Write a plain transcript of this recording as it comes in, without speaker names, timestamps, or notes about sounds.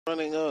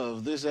Running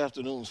of this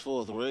afternoon's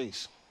fourth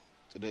race.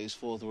 Today's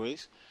fourth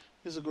race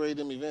is a grade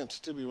M event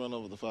to be run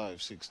over the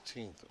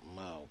 5/16th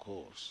mile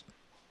course.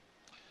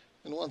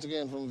 And once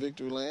again from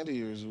Victoryland,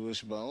 here's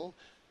Wishbone.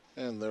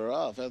 And they're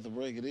off at the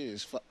break. It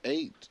is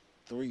 8,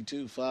 3,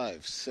 2,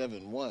 5,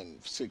 7, 1,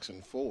 6,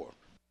 and 4.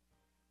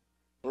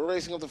 We're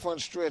racing up the front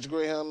stretch.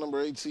 Greyhound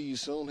number 8, See You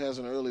Soon, has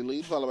an early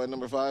lead, followed by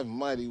number 5,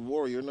 Mighty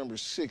Warrior, number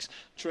 6,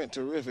 Trent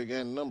Terrific,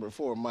 and number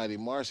 4, Mighty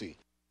Marcy.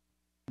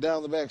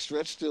 Down the back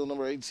stretch, still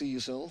number 8, See You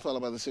Soon,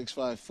 followed by the 6,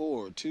 5,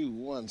 4, 2,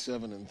 1,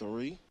 7, and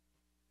 3.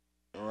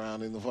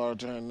 Rounding the far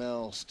turn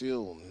now,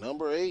 still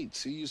number 8,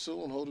 See You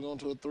Soon, holding on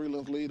to a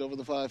 3-length lead over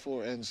the 5,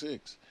 4, and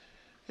 6.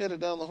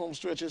 Headed down the home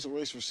stretch, it's a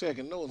race for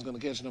second. No one's going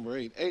to catch number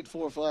 8. 8,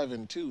 4, 5,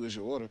 and 2 is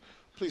your order.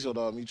 Please hold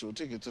all mutual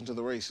tickets until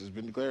the race has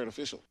been declared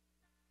official.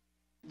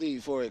 The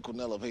 4-8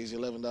 Quinella pays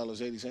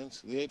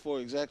 $11.80. The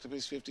 8-4 Exacta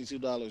pays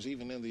 $52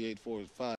 even, and the 8-4 5